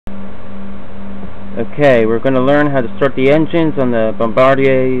Okay, we're going to learn how to start the engines on the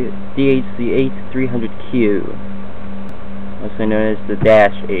Bombardier DHC8-300Q, also known as the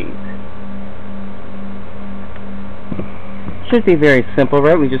 -8. Should be very simple,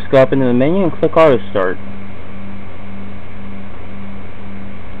 right? We just go up into the menu and click Auto Start.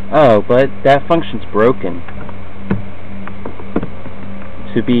 Oh, but that function's broken.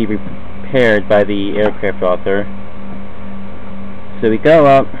 To be repaired by the aircraft author. So we go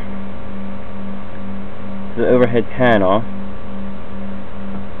up to the overhead panel,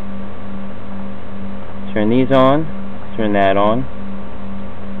 turn these on, turn that on,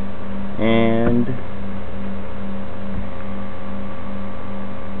 and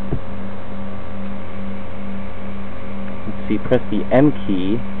let's see, press the M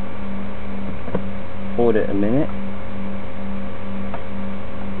key, hold it a minute,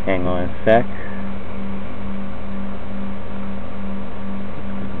 hang on a sec,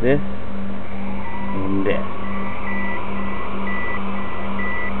 this, and this.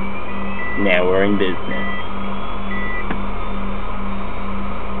 Now we're in business.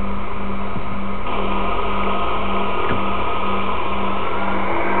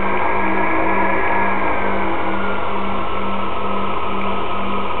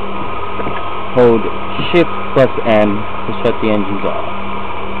 Hold Shift plus M to shut the engines off,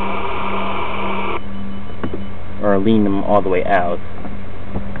 or lean them all the way out.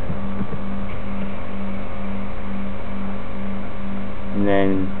 And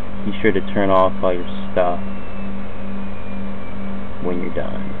then be sure to turn off all your stuff when you're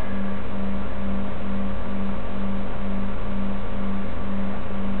done.